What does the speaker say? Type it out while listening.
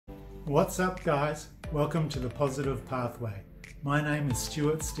What's up guys? Welcome to the Positive Pathway. My name is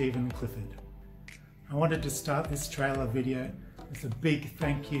Stuart Stephen Clifford. I wanted to start this trailer video with a big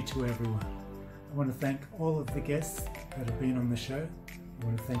thank you to everyone. I want to thank all of the guests that have been on the show. I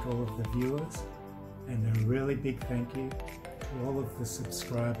want to thank all of the viewers, and a really big thank you to all of the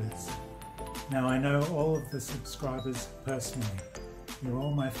subscribers. Now I know all of the subscribers personally. You're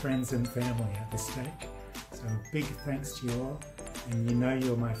all my friends and family at this stage. So a big thanks to you all, and you know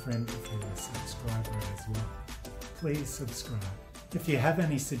you're my friend if you're a subscriber as well. Please subscribe. If you have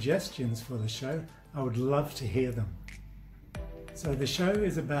any suggestions for the show, I would love to hear them. So the show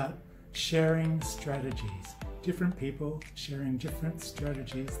is about sharing strategies. Different people sharing different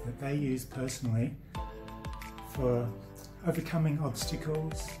strategies that they use personally for overcoming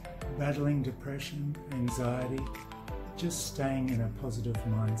obstacles, battling depression, anxiety, just staying in a positive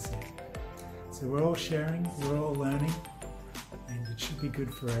mindset. So we're all sharing, we're all learning, and it should be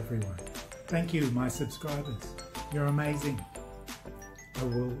good for everyone. Thank you, my subscribers. You're amazing. I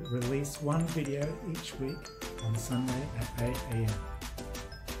will release one video each week on Sunday at 8 AM.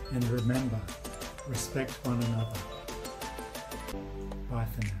 And remember, respect one another. Bye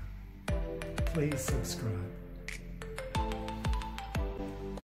for now. Please subscribe.